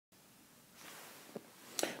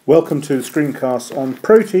Welcome to the screencast on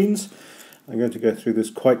proteins. I'm going to go through this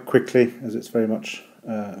quite quickly as it's very much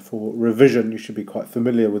for revision. You should be quite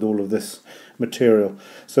familiar with all of this material.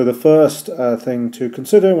 So the first thing to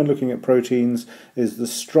consider when looking at proteins is the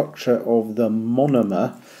structure of the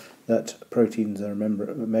monomer that proteins are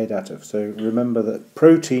made out of. So remember that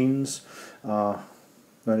proteins are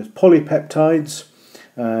known as polypeptides,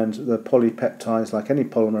 and the polypeptides, like any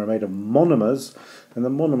polymer, are made of monomers, and the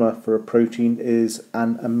monomer for a protein is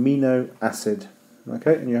an amino acid.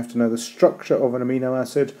 Okay, and you have to know the structure of an amino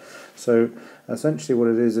acid. So essentially what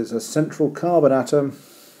it is, it's a central carbon atom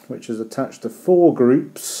which is attached to four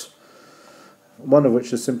groups, one of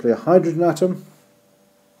which is simply a hydrogen atom.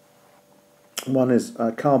 One is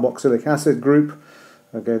a carboxylic acid group.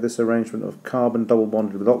 Okay, this arrangement of carbon double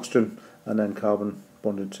bonded with oxygen and then carbon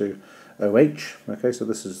bonded to OH. Okay, so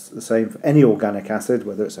this is the same for any organic acid,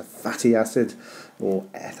 whether it's a fatty acid or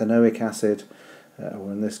ethanoic acid,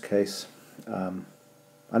 or in this case an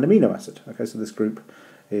amino acid. Okay, so this group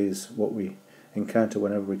is what we encounter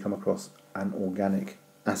whenever we come across an organic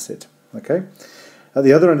acid. Okay, at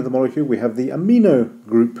the other end of the molecule we have the amino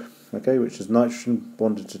group. Okay, which is nitrogen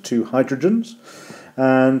bonded to two hydrogens,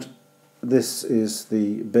 and this is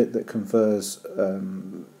the bit that confers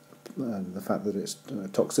the fact that it's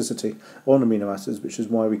toxicity on amino acids, which is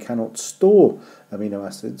why we cannot store amino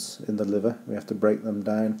acids in the liver. We have to break them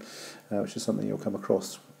down, which is something you'll come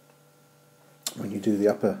across when you do the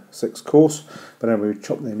upper sixth course. But then we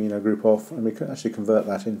chop the amino group off and we can actually convert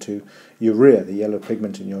that into urea, the yellow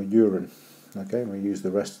pigment in your urine. Okay, and we use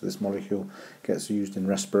the rest of this molecule, gets used in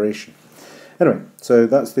respiration. Anyway, so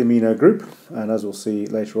that's the amino group, and as we'll see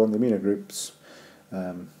later on, the amino groups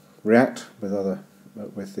react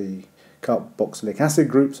with the carboxylic acid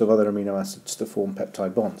groups of other amino acids to form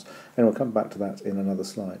peptide bonds. And we'll come back to that in another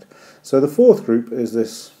slide. So the fourth group is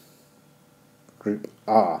this group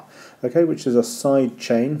R, okay, which is a side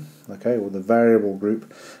chain, okay, or the variable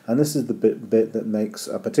group, and this is the bit that makes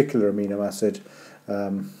a particular amino acid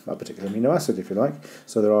if you like.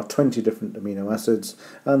 So there are 20 different amino acids,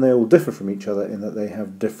 and they all differ from each other in that they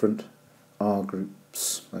have different R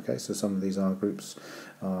groups. Okay, so some of these R groups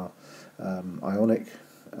are ionic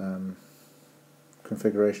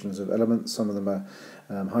configurations of elements, some of them are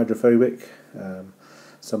hydrophobic,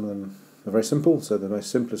 some of them are very simple. So the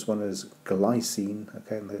most simplest one is glycine,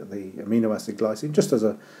 okay, and the amino acid glycine, just as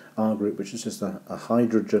a R group, which is just a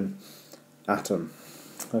hydrogen atom.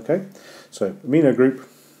 Okay, so amino group,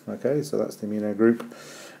 okay, so that's the amino group,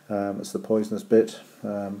 it's the poisonous bit,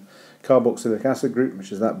 carboxylic acid group,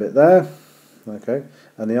 which is that bit there, okay,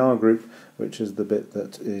 and the R group, which is the bit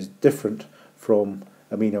that is different from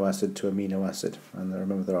amino acid to amino acid, and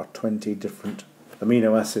remember there are 20 different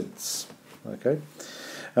amino acids, okay,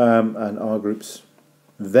 and R groups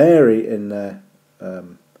vary in their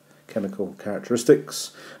chemical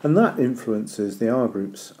characteristics, and that influences, the R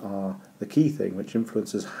groups are the key thing which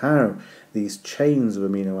influences how these chains of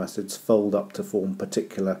amino acids fold up to form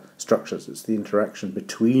particular structures. It's the interaction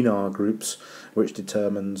between R groups which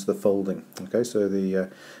determines the folding. Okay, so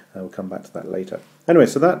we'll come back to that later. Anyway,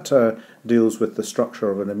 so that deals with the structure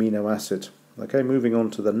of an amino acid. Okay, moving on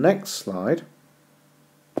to the next slide.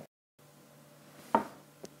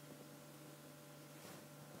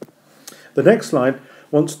 The next slide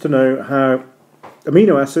wants to know how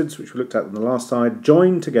amino acids, which we looked at on the last slide,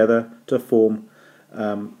 join together to form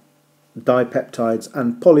dipeptides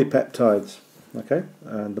and polypeptides. Okay,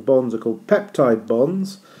 and the bonds are called peptide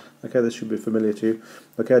bonds. Okay, this should be familiar to you.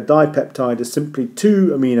 Okay, a dipeptide is simply two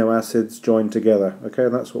amino acids joined together. Okay,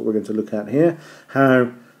 and that's what we're going to look at here,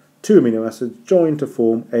 how two amino acids join to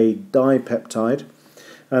form a dipeptide,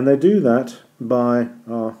 and they do that by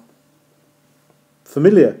our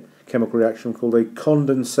familiar chemical reaction called a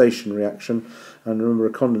condensation reaction. And remember, a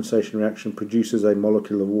condensation reaction produces a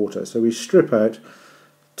molecule of water. So we strip out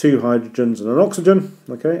two hydrogens and an oxygen,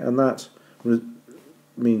 okay, and that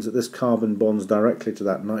means that this carbon bonds directly to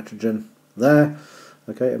that nitrogen there,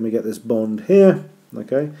 okay, and we get this bond here,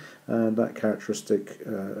 okay, and that characteristic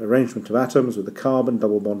arrangement of atoms with the carbon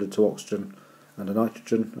double bonded to oxygen and a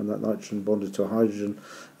nitrogen, and that nitrogen bonded to a hydrogen,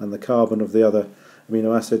 and the carbon of the other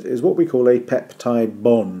amino acid is what we call a peptide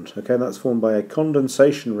bond. Okay, and that's formed by a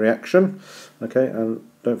condensation reaction. Okay, and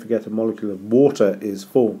don't forget a molecule of water is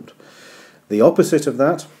formed. The opposite of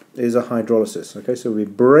that is a hydrolysis. Okay, so we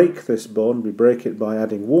break this bond, we break it by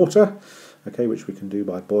adding water, okay, which we can do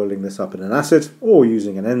by boiling this up in an acid or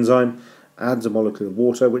using an enzyme, adds a molecule of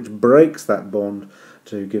water which breaks that bond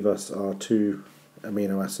to give us our two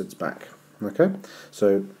amino acids back. Okay,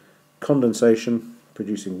 so condensation,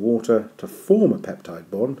 producing water to form a peptide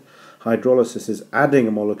bond. Hydrolysis is adding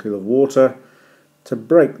a molecule of water to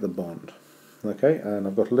break the bond. Okay, and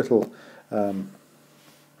I've got a little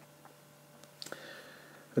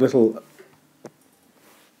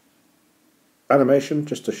animation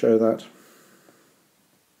just to show that.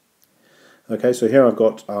 Okay, so here I've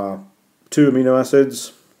got two amino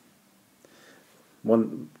acids,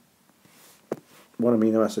 one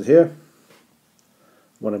amino acid here,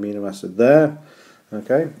 one amino acid there.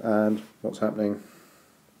 Okay, and what's happening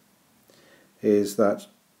is that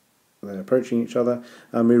they're approaching each other,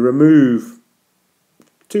 and we remove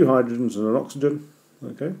two hydrogens and an oxygen.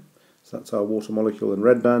 Okay, so that's our water molecule in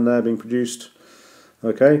red band there being produced.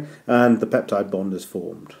 Okay, and the peptide bond is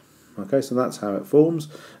formed. Okay, so that's how it forms.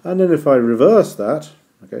 And then if I reverse that,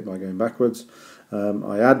 okay, by going backwards,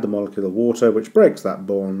 I add the molecule of water, which breaks that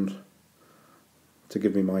bond to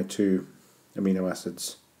give me my two amino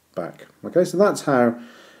acids back. Okay, so that's how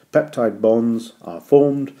peptide bonds are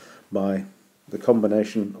formed, by the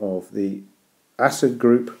combination of the acid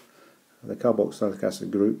group, the carboxylic acid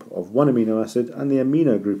group of one amino acid, and the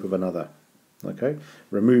amino group of another. Okay,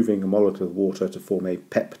 removing a molecule of water to form a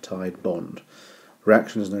peptide bond.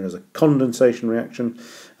 Reaction is known as a condensation reaction,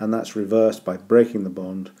 and that's reversed by breaking the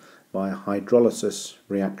bond by a hydrolysis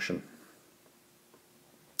reaction.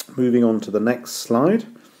 Moving on to the next slide.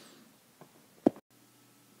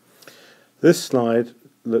 This slide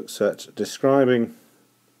looks at describing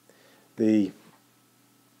the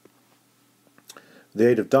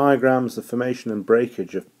aid of diagrams, the formation and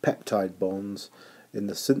breakage of peptide bonds in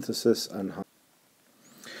the synthesis and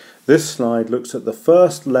This slide looks at the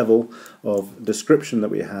first level of description that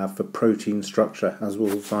we have for protein structure. As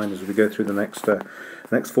we'll find as we go through the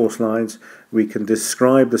next four slides, we can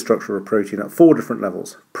describe the structure of a protein at four different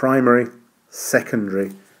levels: primary,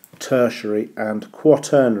 secondary, tertiary and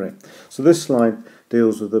quaternary. So this slide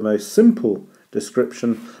deals with the most simple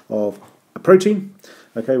description of a protein,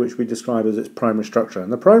 okay, which we describe as its primary structure.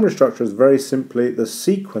 And the primary structure is very simply the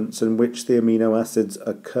sequence in which the amino acids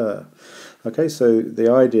occur. Okay, so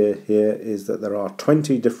the idea here is that there are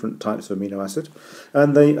 20 different types of amino acid,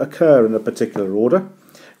 and they occur in a particular order,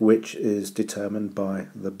 which is determined by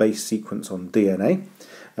the base sequence on DNA.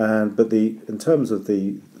 But in terms of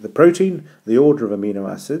the protein, the order of amino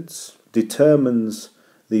acids determines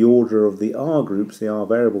the order of the R groups, the R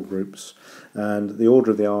variable groups, and the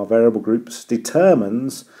order of the R variable groups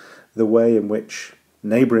determines the way in which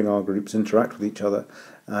neighbouring R groups interact with each other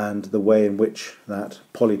and the way in which that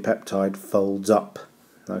polypeptide folds up.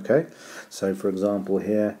 Okay, so for example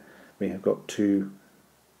here we have got two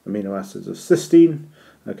amino acids of cysteine,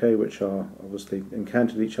 okay, which are obviously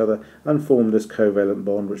encountered each other and form this covalent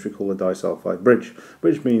bond which we call a disulfide bridge,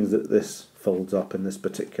 which means that this folds up in this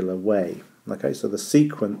particular way. Okay, so the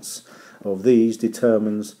sequence of these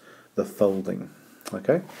determines the folding.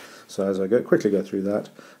 Okay, so as I quickly go through that,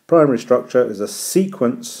 primary structure is a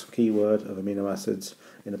sequence, keyword, of amino acids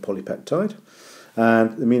in a polypeptide,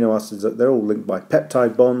 and the amino acids, they're all linked by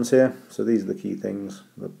peptide bonds here. So these are the key things.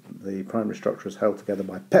 The primary structure is held together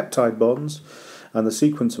by peptide bonds, and the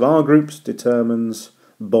sequence of R groups determines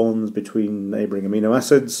bonds between neighbouring amino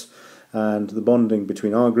acids, and the bonding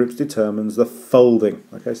between R groups determines the folding.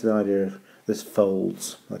 Okay, so the idea of this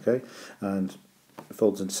folds, okay, and it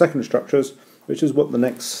folds into secondary structures, which is what the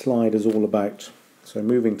next slide is all about. So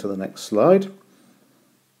moving to the next slide.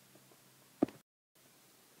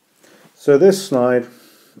 So this slide,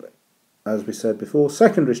 as we said before,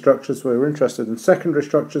 secondary structures. We're interested in secondary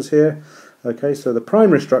structures here. Okay, so the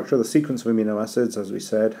primary structure, the sequence of amino acids, as we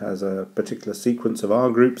said, has a particular sequence of R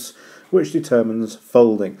groups which determines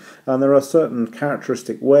folding. And there are certain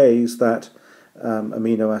characteristic ways that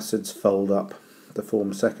amino acids fold up to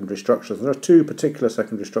form secondary structures. And there are two particular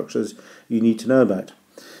secondary structures you need to know about.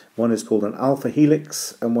 One is called an alpha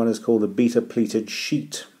helix and one is called a beta pleated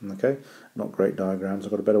sheet. Okay, not great diagrams,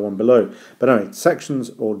 I've got a better one below. But anyway, sections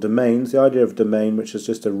or domains, the idea of domain, which is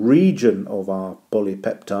just a region of our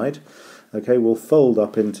polypeptide, okay, will fold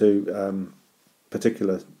up into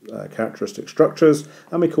particular characteristic structures,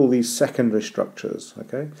 and we call these secondary structures.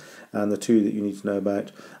 Okay, and the two that you need to know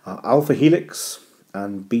about are alpha helix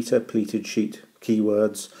and beta pleated sheet,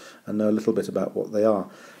 keywords, and know a little bit about what they are.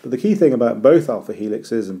 But the key thing about both alpha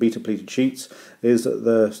helixes and beta pleated sheets is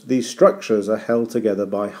that these structures are held together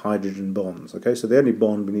by hydrogen bonds. Okay, so the only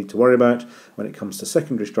bond we need to worry about when it comes to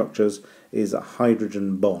secondary structures is a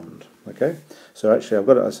hydrogen bond. Okay, so actually I've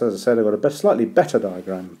got, as I said, I've got a slightly better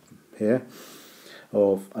diagram here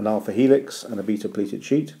of an alpha helix and a beta pleated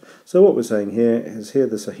sheet. So what we're saying here is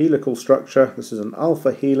there's a helical structure. This is an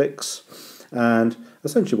alpha helix, and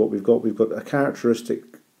essentially what we've got a characteristic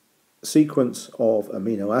sequence of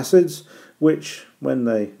amino acids which, when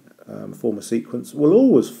they form a sequence, will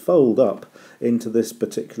always fold up into this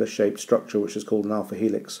particular shaped structure, which is called an alpha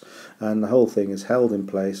helix, and the whole thing is held in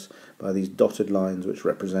place by these dotted lines which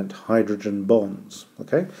represent hydrogen bonds.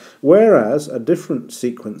 Okay, whereas a different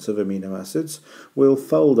sequence of amino acids will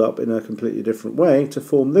fold up in a completely different way to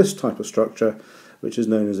form this type of structure, which is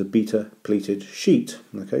known as a beta pleated sheet.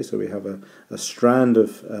 Okay, so we have a strand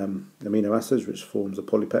of amino acids which forms a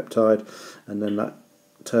polypeptide, and then that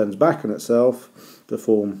turns back on itself to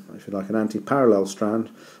form, if you like, an anti-parallel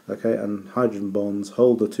strand. Okay, and hydrogen bonds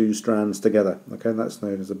hold the two strands together. Okay, and that's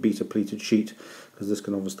known as a beta pleated sheet, because this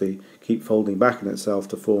can obviously keep folding back in itself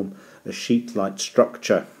to form a sheet-like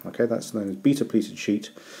structure. Okay, that's known as beta pleated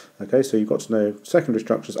sheet. Okay, so you've got to know secondary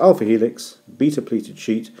structures: alpha helix, beta pleated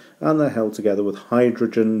sheet, and they're held together with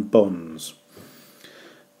hydrogen bonds.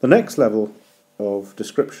 The next level of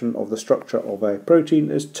description of the structure of a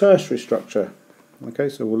protein is tertiary structure. Okay,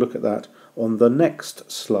 so we'll look at that on the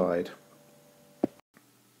next slide.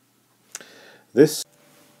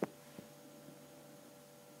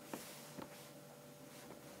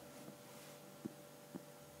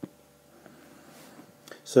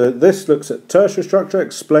 So this looks at tertiary structure,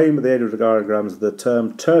 explained with the aid of the diagrams the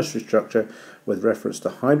term tertiary structure with reference to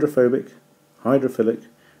hydrophobic, hydrophilic,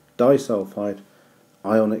 disulfide,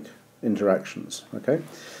 ionic interactions. Okay,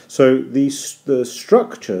 so the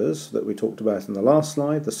structures that we talked about in the last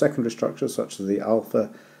slide, the secondary structures such as the alpha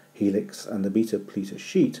helix and the beta pleated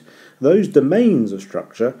sheet, those domains of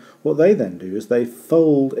structure, what they then do is they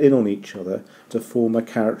fold in on each other to form a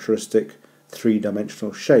characteristic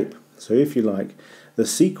three-dimensional shape. So if you like, the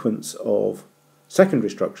sequence of secondary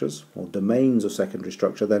structures, or domains of secondary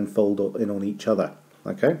structure, then fold in on each other.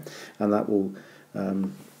 Okay, and that will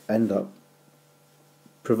end up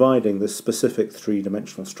providing this specific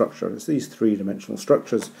three-dimensional structure. And it's these three-dimensional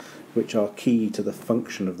structures which are key to the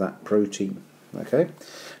function of that protein. Okay,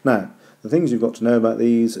 now the things you've got to know about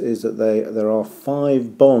these is that there are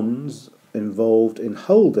 5 bonds involved in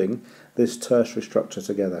holding this tertiary structure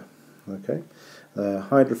together. Okay,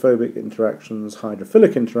 hydrophobic interactions,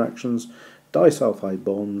 hydrophilic interactions, disulfide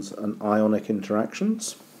bonds, and ionic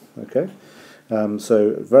interactions. Okay,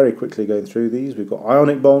 so very quickly going through these, we've got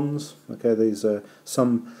ionic bonds. Okay, these are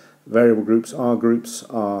some variable groups. R groups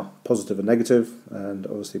are positive and negative, and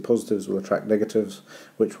obviously positives will attract negatives,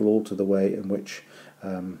 which will alter the way in which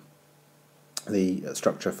the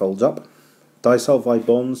structure folds up. Disulfide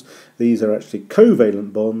bonds, these are actually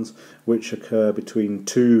covalent bonds which occur between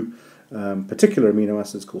two particular amino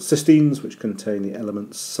acids called cysteines, which contain the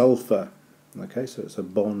element sulfur. Okay, so it's a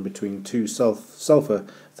bond between two sulfur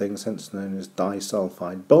things, hence known as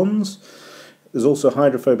disulfide bonds. There's also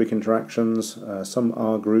hydrophobic interactions. Some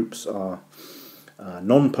R groups are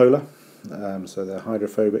non-polar, so they're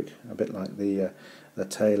hydrophobic, a bit like the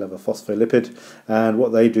tail of a phospholipid. And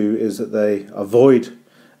what they do is that they avoid,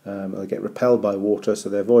 they get repelled by water, so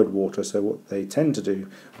they avoid water. So what they tend to do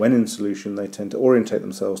when in solution, they tend to orientate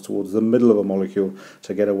themselves towards the middle of a molecule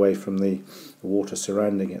to get away from the water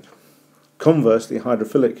surrounding it. Conversely,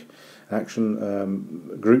 hydrophilic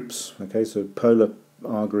action groups, okay, so polar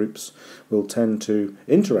R groups will tend to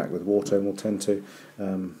interact with water and will tend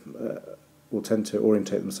to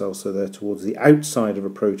orientate themselves so they're towards the outside of a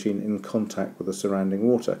protein in contact with the surrounding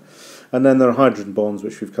water. And then there are hydrogen bonds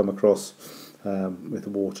which we've come across with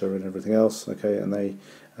water and everything else, okay, and they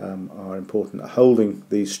are important at holding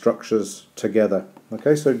these structures together.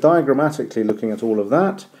 Okay, so diagrammatically looking at all of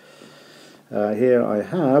that, here I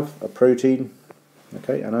have a protein,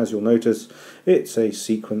 okay, and as you'll notice, it's a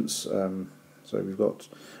sequence. So we've got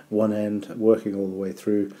one end working all the way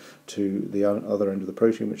through to the other end of the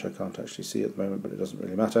protein, which I can't actually see at the moment, but it doesn't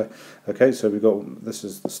really matter. Okay, so we've got, this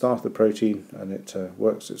is the start of the protein, and it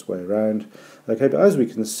works its way around. Okay, but as we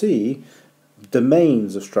can see,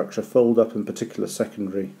 domains of structure fold up in particular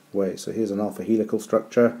secondary ways. So here's an alpha helical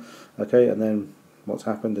structure, okay, and then what's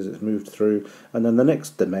happened is it's moved through, and then the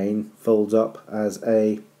next domain folds up as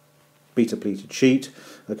a beta pleated sheet,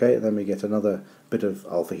 okay, and then we get another bit of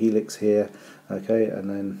alpha helix here, okay, and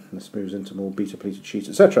then this moves into more beta pleated sheets,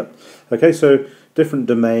 etc. Okay, so different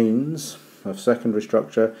domains of secondary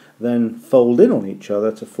structure then fold in on each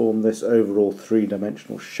other to form this overall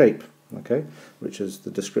three-dimensional shape, okay, which is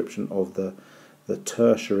the description of the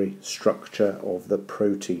tertiary structure of the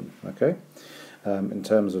protein. Okay, in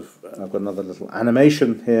terms of, I've got another little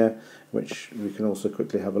animation here which we can also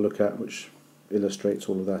quickly have a look at, which illustrates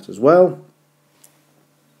all of that as well.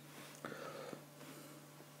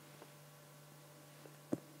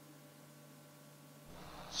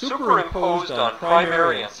 Superimposed on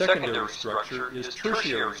primary and secondary structure is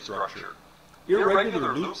tertiary structure,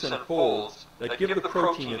 irregular loops and folds that give the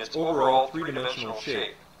protein its overall three-dimensional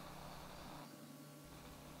shape.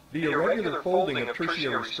 The irregular folding of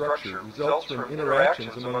tertiary structure results from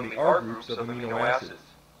interactions among the R groups of amino acids.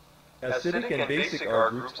 Acidic and basic R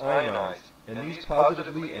groups ionize, and these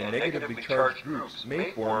positively and negatively charged groups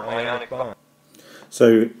may form ionic bonds.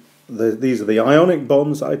 So these are the ionic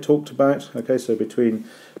bonds I talked about. Okay, so between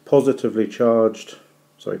positively charged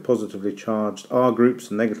R groups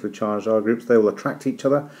and negatively charged R groups, they will attract each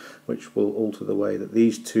other, which will alter the way that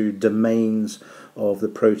these two domains of the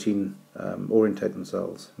protein orientate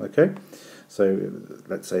themselves. Okay, so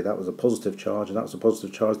let's say that was a positive charge and that was a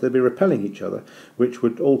positive charge, they'd be repelling each other, which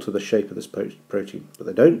would alter the shape of this protein, but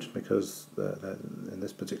they don't, because in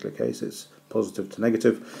this particular case it's positive to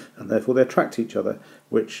negative, and therefore they attract each other,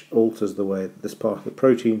 which alters the way that this part of the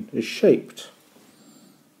protein is shaped.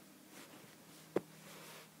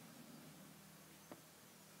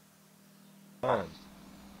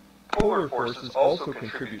 Polar forces also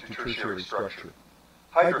contribute to tertiary structure.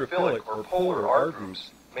 Hydrophilic or polar R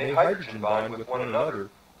groups may hydrogen bond with one another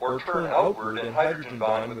or turn outward and hydrogen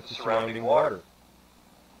bond with the surrounding water.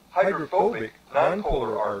 Hydrophobic,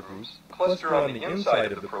 nonpolar R groups cluster on the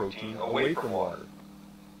inside of the protein away from water.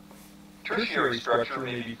 Tertiary structure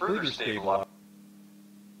may be further stabilized.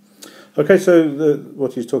 Okay, so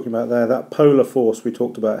what he's talking about there, that polar force we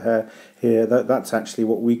talked about here, that's actually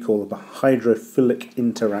what we call a hydrophilic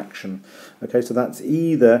interaction. Okay, so that's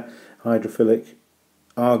either hydrophilic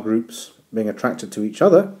R groups being attracted to each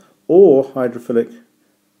other, or hydrophilic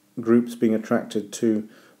groups being attracted to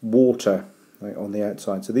water, right, on the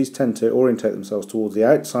outside. So these tend to orientate themselves towards the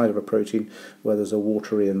outside of a protein where there's a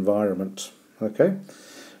watery environment. Okay,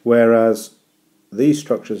 whereas these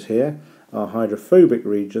structures here are hydrophobic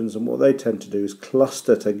regions, and what they tend to do is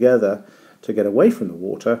cluster together to get away from the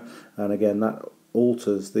water, and again that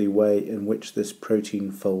alters the way in which this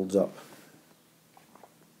protein folds up.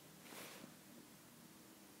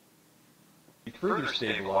 Further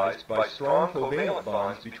stabilized by strong covalent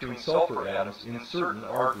bonds between sulfur atoms in certain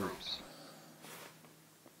R groups.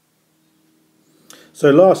 So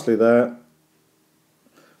lastly there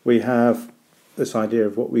we have this idea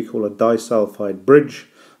of what we call a disulfide bridge.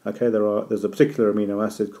 Okay, there's a particular amino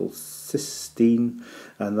acid called cysteine,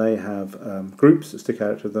 and they have groups that stick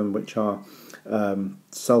out of them which are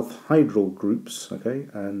sulfhydryl groups. Okay,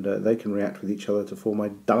 and they can react with each other to form a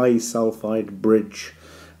disulfide bridge,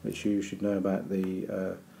 which you should know about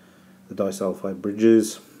the disulfide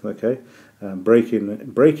bridges. Okay,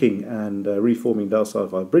 breaking and reforming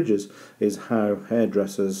disulfide bridges is how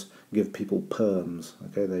hairdressers give people perms.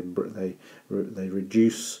 Okay, they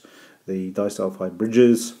reduce the disulfide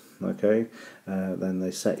bridges, okay, then they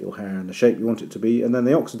set your hair in the shape you want it to be, and then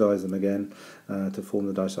they oxidize them again to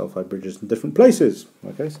form the disulfide bridges in different places.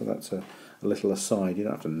 Okay, so that's a little aside you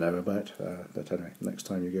don't have to know about, but anyway, next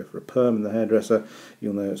time you go for a perm in the hairdresser,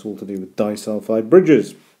 you'll know it's all to do with disulfide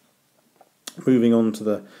bridges. Moving on to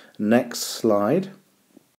the next slide.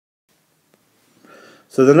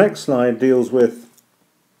 So the next slide deals with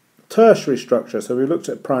tertiary structure. So we've looked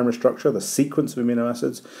at primary structure, the sequence of amino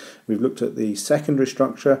acids. We've looked at the secondary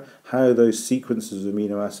structure, how those sequences of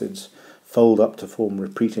amino acids fold up to form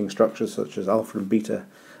repeating structures such as alpha and beta,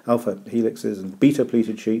 alpha helixes and beta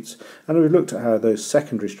pleated sheets. And we've looked at how those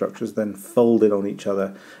secondary structures then fold in on each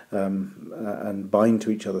other and bind to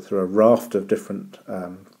each other through a raft of different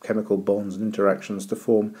chemical bonds and interactions to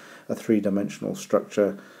form a three-dimensional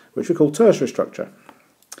structure, which we call tertiary structure.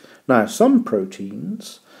 Now, some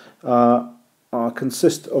proteins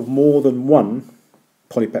consist of more than one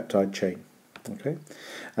polypeptide chain. Okay,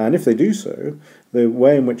 and if they do so, the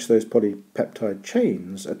way in which those polypeptide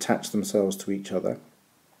chains attach themselves to each other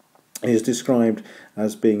is described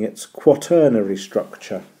as being its quaternary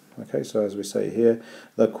structure. Okay, so as we say here,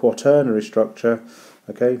 the quaternary structure.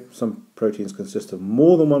 Okay, some proteins consist of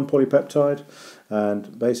more than one polypeptide,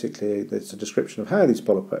 and basically it's a description of how these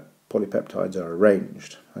polypeptides are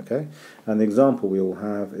arranged. Okay, and the example we all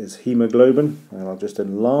have is hemoglobin, and I'll just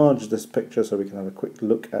enlarge this picture so we can have a quick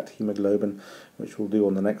look at hemoglobin, which we'll do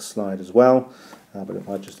on the next slide as well. But if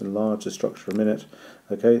I just enlarge the structure a minute,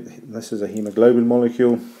 okay, this is a hemoglobin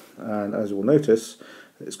molecule, and as you will notice,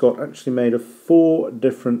 it's got actually made of 4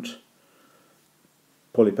 different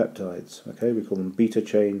polypeptides. Okay, we call them beta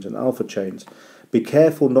chains and alpha chains. Be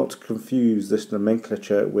careful not to confuse this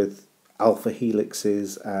nomenclature with alpha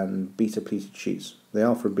helixes and beta pleated sheets. The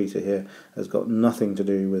alpha and beta here has got nothing to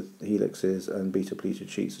do with helixes and beta pleated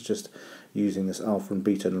sheets. It's just using this alpha and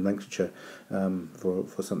beta nomenclature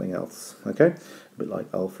for something else. Okay, a bit like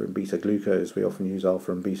alpha and beta glucose, we often use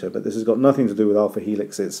alpha and beta, but this has got nothing to do with alpha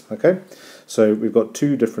helixes. Okay, so we've got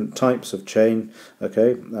 2 different types of chain.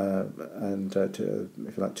 Okay, if you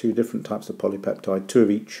like, 2 different types of polypeptide, 2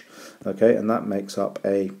 of each. Okay, and that makes up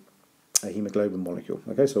a a hemoglobin molecule.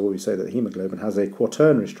 Okay, so we say that hemoglobin has a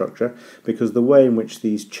quaternary structure because the way in which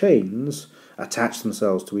these chains attach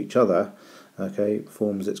themselves to each other, okay,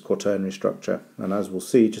 forms its quaternary structure. And as we'll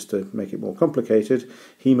see, just to make it more complicated,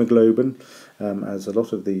 hemoglobin, as a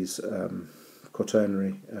lot of these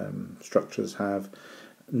quaternary structures have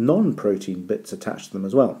non-protein bits attached to them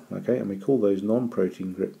as well, okay, and we call those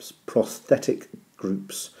non-protein groups prosthetic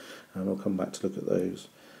groups, and we'll come back to look at those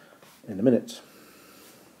in a minute.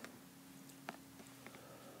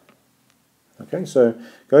 Okay, so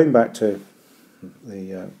going back to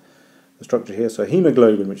the structure here, so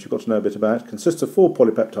hemoglobin, which you've got to know a bit about, consists of 4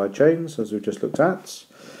 polypeptide chains, as we've just looked at,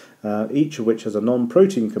 each of which has a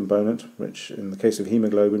non-protein component, which in the case of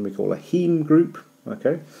hemoglobin we call a heme group,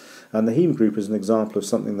 okay, and the heme group is an example of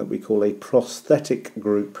something that we call a prosthetic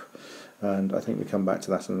group, and I think we come back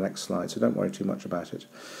to that in the next slide, so don't worry too much about it.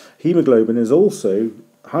 Hemoglobin is also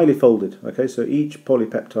highly folded, okay, so each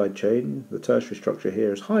polypeptide chain, the tertiary structure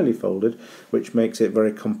here, is highly folded, which makes it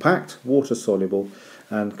very compact, water-soluble,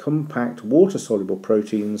 and compact water-soluble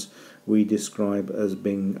proteins we describe as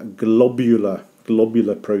being globular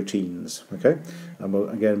proteins, okay, and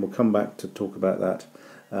we'll come back to talk about that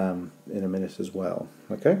in a minute as well,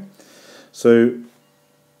 okay. So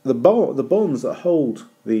the bonds that hold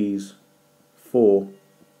these 4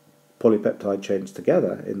 polypeptide chains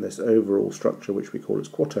together in this overall structure, which we call its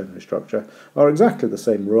quaternary structure, are exactly the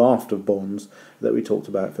same raft of bonds that we talked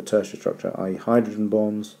about for tertiary structure, i.e. hydrogen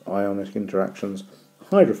bonds, ionic interactions,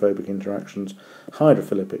 hydrophobic interactions,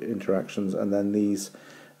 hydrophilic interactions, and then these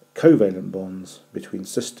covalent bonds between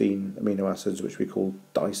cysteine amino acids, which we call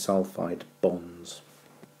disulfide bonds.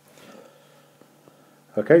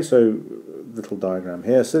 Okay, so little diagram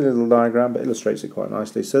here, silly little diagram, but illustrates it quite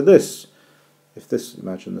nicely. So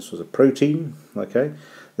imagine this was a protein, okay,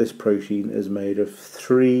 this protein is made of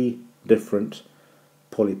 3 different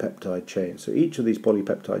polypeptide chains. So each of these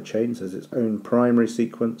polypeptide chains has its own primary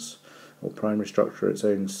sequence, or primary structure, its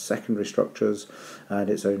own secondary structures, and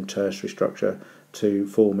its own tertiary structure to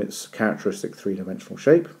form its characteristic 3-dimensional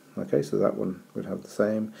shape. Okay, so that one would have the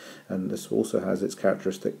same, and this also has its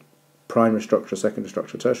characteristic primary structure, secondary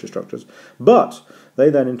structure, tertiary structures, but they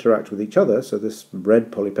then interact with each other. So this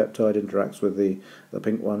red polypeptide interacts with the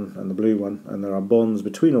pink one and the blue one, and there are bonds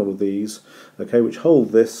between all of these, okay, which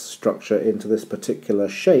hold this structure into this particular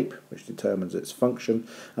shape, which determines its function,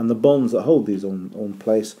 and the bonds that hold these on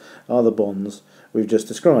place are the bonds we've just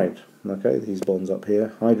described, okay, these bonds up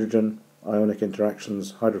here: hydrogen, ionic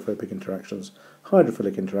interactions, hydrophobic interactions,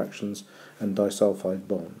 hydrophilic interactions, and disulfide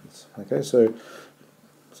bonds. Okay, so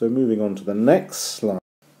moving on to the next slide.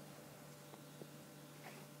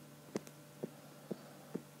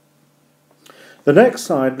 The next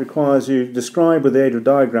slide requires you to describe with the aid of a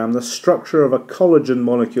diagram the structure of a collagen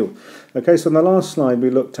molecule. Okay, so in the last slide we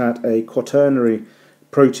looked at a quaternary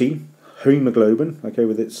protein, hemoglobin, okay,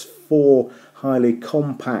 with its 4 highly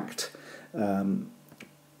compact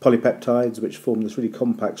polypeptides which form this really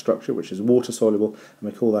compact structure which is water soluble,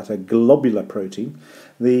 and we call that a globular protein.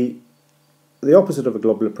 The opposite of a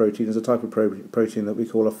globular protein is a type of protein that we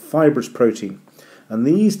call a fibrous protein, and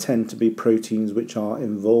these tend to be proteins which are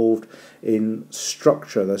involved in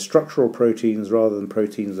structure. They're structural proteins rather than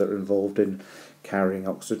proteins that are involved in carrying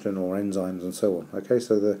oxygen or enzymes and so on. Okay,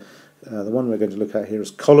 so the one we're going to look at here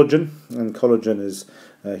is collagen, and collagen is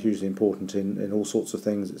hugely important in all sorts of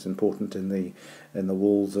things. It's important in the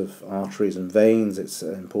walls of arteries and veins. It's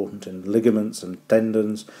important in ligaments and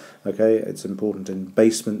tendons. Okay, it's important in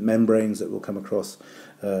basement membranes that we'll come across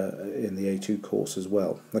in the A2 course as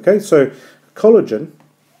well. Okay, so collagen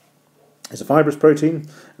is a fibrous protein,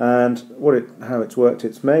 and how it's worked,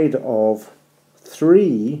 it's made of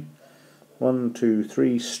 3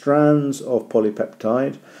 strands of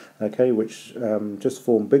polypeptide, okay, which just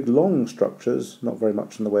form big long structures, not very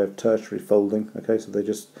much in the way of tertiary folding, okay, so they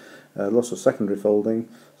just lots of secondary folding,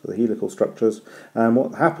 so the helical structures, and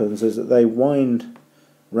what happens is that they wind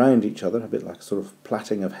round each other, a bit like a sort of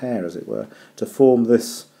plaiting of hair as it were, to form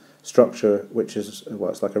this structure which is,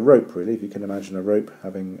 well, it's like a rope really, if you can imagine a rope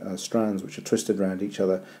having strands which are twisted around each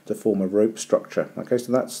other to form a rope structure. Okay,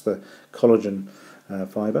 so that's the collagen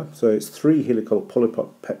fibre. So it's 3 helical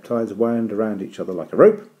polypeptides wound around each other like a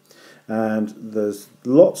rope, and there's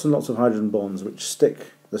lots and lots of hydrogen bonds which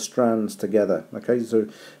stick the strands together. Okay, so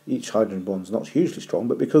each hydrogen bond is not hugely strong,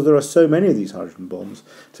 but because there are so many of these hydrogen bonds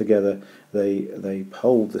together, they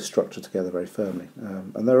hold this structure together very firmly.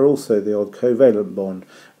 And there are also the odd covalent bond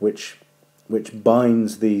which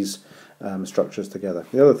binds these structures together.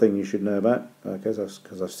 The other thing you should know about, because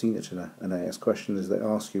I've seen it in an AS question, is they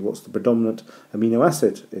ask you what's the predominant amino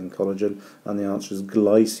acid in collagen, and the answer is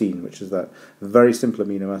glycine, which is that very simple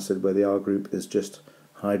amino acid where the R group is just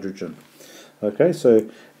hydrogen. Okay, so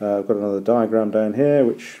I've got another diagram down here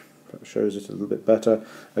which shows it a little bit better.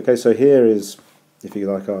 Okay, so here is, if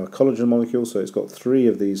you like, our collagen molecule. So it's got 3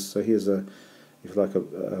 of these. So here's a, if you like, a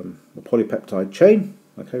polypeptide chain,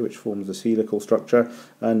 okay, which forms this helical structure,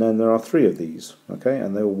 and then there are 3 of these, okay,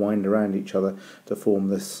 and they all wind around each other to form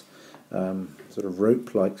this sort of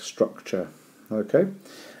rope-like structure, okay,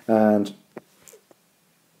 and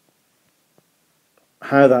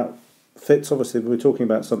how that fits, obviously we're talking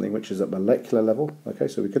about something which is at molecular level, okay,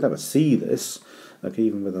 so we could never see this, okay,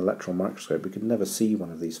 even with an electron microscope we could never see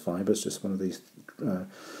one of these fibres, just one of these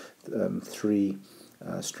 3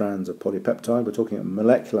 strands of polypeptide. We're talking at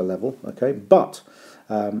molecular level, okay, but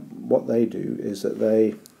what they do is that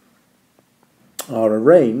they are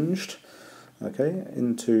arranged, okay,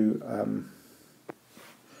 into,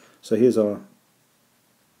 so here's our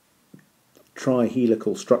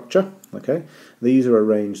trihelical structure, okay, these are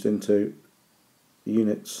arranged into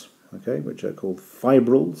units, okay, which are called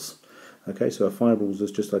fibrils, okay, so a fibrils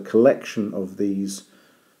is just a collection of these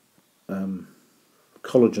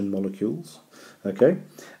collagen molecules, okay,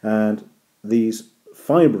 and these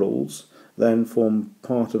fibrils then form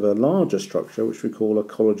part of a larger structure which we call a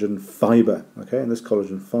collagen fibre, okay, and this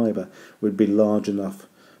collagen fibre would be large enough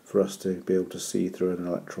for us to be able to see through an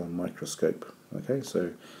electron microscope, okay,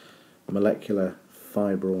 so molecular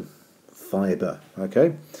fibril fibre,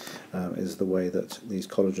 okay, is the way that these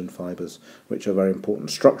collagen fibres, which are very important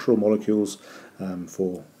structural molecules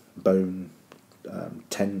for bone,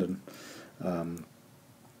 tendon,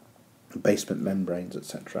 basement membranes,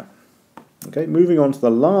 etc. Okay, moving on to the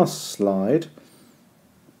last slide.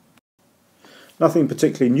 Nothing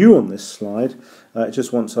particularly new on this slide. It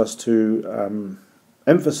just wants us to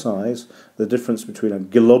emphasize the difference between a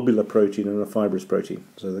globular protein and a fibrous protein.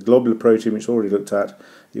 So the globular protein, which we already looked at,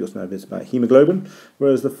 you also know a bit about hemoglobin,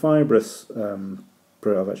 whereas the fibrous, I've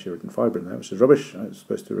actually written fibrin there, which is rubbish. I was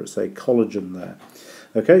supposed to say collagen there.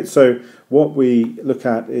 Okay, so what we look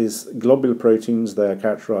at is globular proteins. They are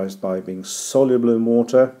characterized by being soluble in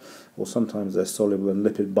water, or sometimes they're soluble in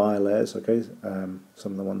lipid bilayers. Okay,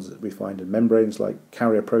 some of the ones that we find in membranes, like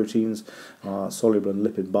carrier proteins, are soluble in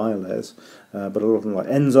lipid bilayers, but a lot of them, like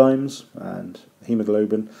enzymes and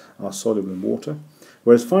hemoglobin, are soluble in water,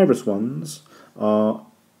 whereas fibrous ones are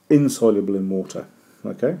insoluble in water.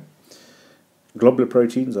 Okay, globular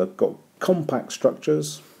proteins have got compact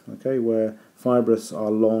structures, okay, where fibrous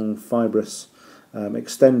are long, fibrous,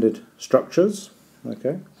 extended structures.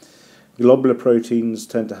 Okay, globular proteins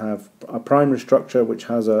tend to have a primary structure which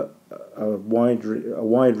has a wide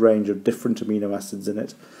range of different amino acids in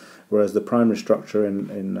it, whereas the primary structure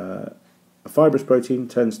in a fibrous protein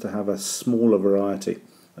tends to have a smaller variety.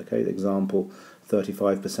 Okay, example,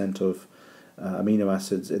 35% of amino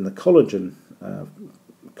acids in the collagen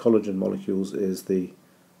molecules is the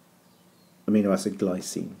amino acid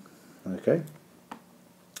glycine. Okay.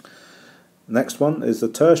 Next one is the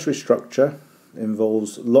tertiary structure.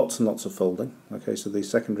 Involves lots and lots of folding. Okay, so these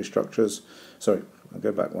secondary structures, sorry, I'll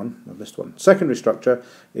go back one, I missed one. Secondary structure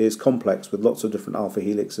is complex with lots of different alpha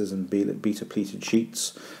helixes and beta pleated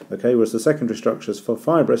sheets. Okay, whereas the secondary structures for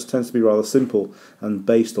fibrous tends to be rather simple and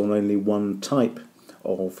based on only one type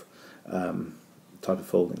of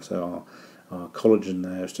folding. So our collagen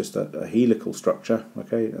there is just a helical structure,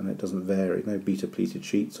 okay, and it doesn't vary. No beta pleated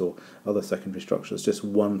sheets or other secondary structures, just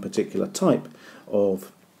one particular type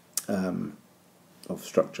of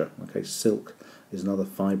structure. Okay, silk is another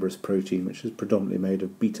fibrous protein which is predominantly made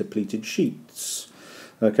of beta pleated sheets.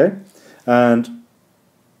 Okay, and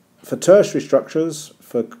for tertiary structures,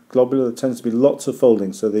 for globular, there tends to be lots of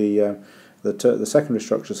folding. So the secondary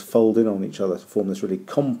structures fold in on each other to form this really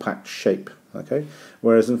compact shape. Okay,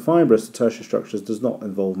 whereas in fibrous, the tertiary structures does not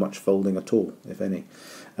involve much folding at all, if any.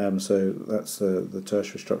 So that's the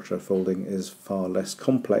tertiary structure folding is far less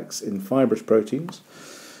complex in fibrous proteins.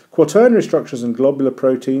 Quaternary structures in globular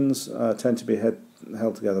proteins tend to be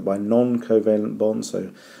held together by non-covalent bonds,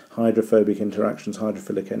 so hydrophobic interactions,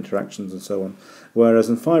 hydrophilic interactions, and so on. Whereas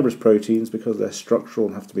in fibrous proteins, because they're structural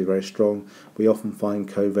and have to be very strong, we often find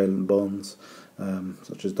covalent bonds,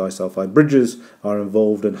 such as disulfide bridges, are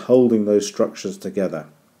involved in holding those structures together.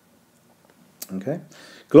 Okay.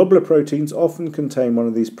 Globular proteins often contain one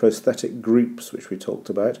of these prosthetic groups which we talked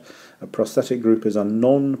about. A prosthetic group is a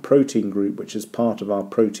non-protein group which is part of our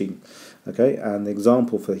protein. Okay, and the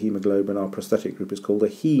example for hemoglobin, our prosthetic group, is called a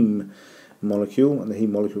heme molecule, and the heme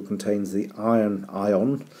molecule contains the iron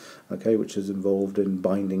ion, okay, which is involved in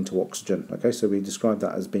binding to oxygen. Okay, so we describe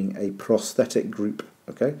that as being a prosthetic group,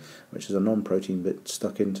 okay, which is a non-protein bit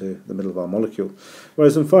stuck into the middle of our molecule.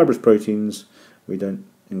 Whereas in fibrous proteins, we don't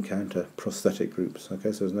encounter prosthetic groups.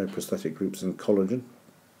 Okay, so there's no prosthetic groups in collagen.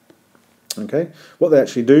 Okay, what they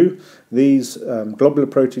actually do, these globular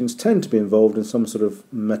proteins tend to be involved in some sort of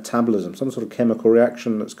metabolism, some sort of chemical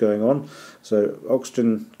reaction that's going on. So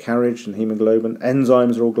oxygen carriage and hemoglobin,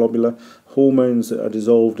 enzymes are all globular, hormones that are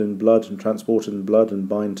dissolved in blood and transported in blood and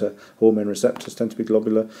bind to hormone receptors tend to be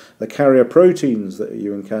globular. The carrier proteins that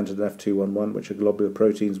you encountered in F211, which are globular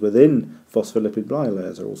proteins within phospholipid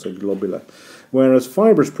bilayers, are also globular. Whereas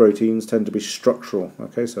fibrous proteins tend to be structural.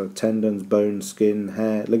 Okay, so tendons, bones, skin,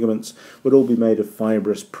 hair, ligaments would all be made of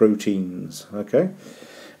fibrous proteins. Okay,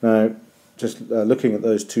 now just looking at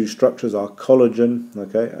those two structures, our collagen,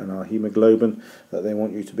 okay, and our hemoglobin, that they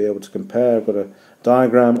want you to be able to compare. I've got a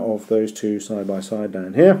diagram of those two side by side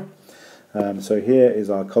down here. So here is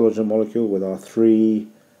our collagen molecule with our three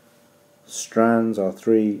strands, our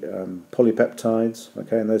three polypeptides,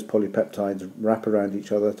 okay, and those polypeptides wrap around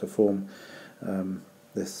each other to form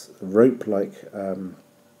this rope-like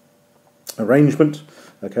arrangement,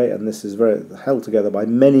 okay, and this is very held together by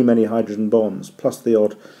many hydrogen bonds, plus the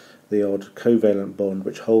odd covalent bond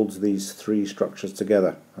which holds these three structures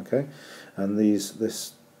together, okay, and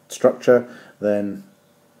this structure then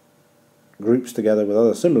groups together with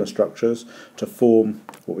other similar structures to form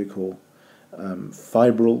what we call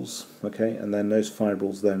fibrils, okay, and then those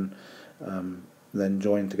fibrils then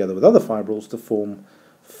join together with other fibrils to form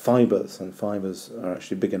fibers, and fibers are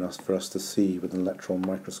actually big enough for us to see with an electron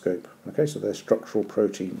microscope. Okay, so they're structural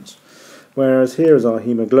proteins. Whereas here is our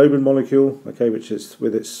hemoglobin molecule, okay, which is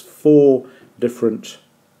with its four different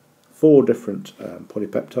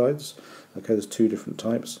polypeptides. Okay, there's two different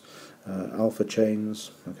types, alpha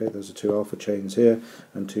chains. Okay, those are two alpha chains here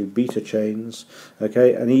and two beta chains.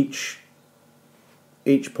 Okay, and each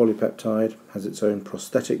polypeptide has its own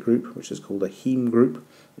prosthetic group, which is called a heme group,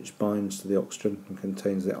 which binds to the oxygen and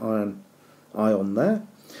contains the ion there.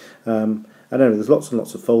 And anyway, there's lots and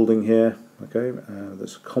lots of folding here. Okay,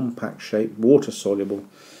 that's compact shape, water soluble,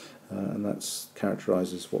 and that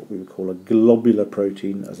characterises what we would call a globular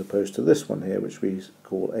protein, as opposed to this one here, which we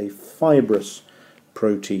call a fibrous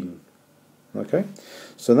protein. Okay,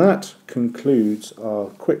 so that concludes our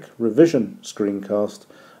quick revision screencast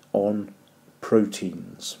on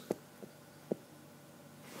proteins.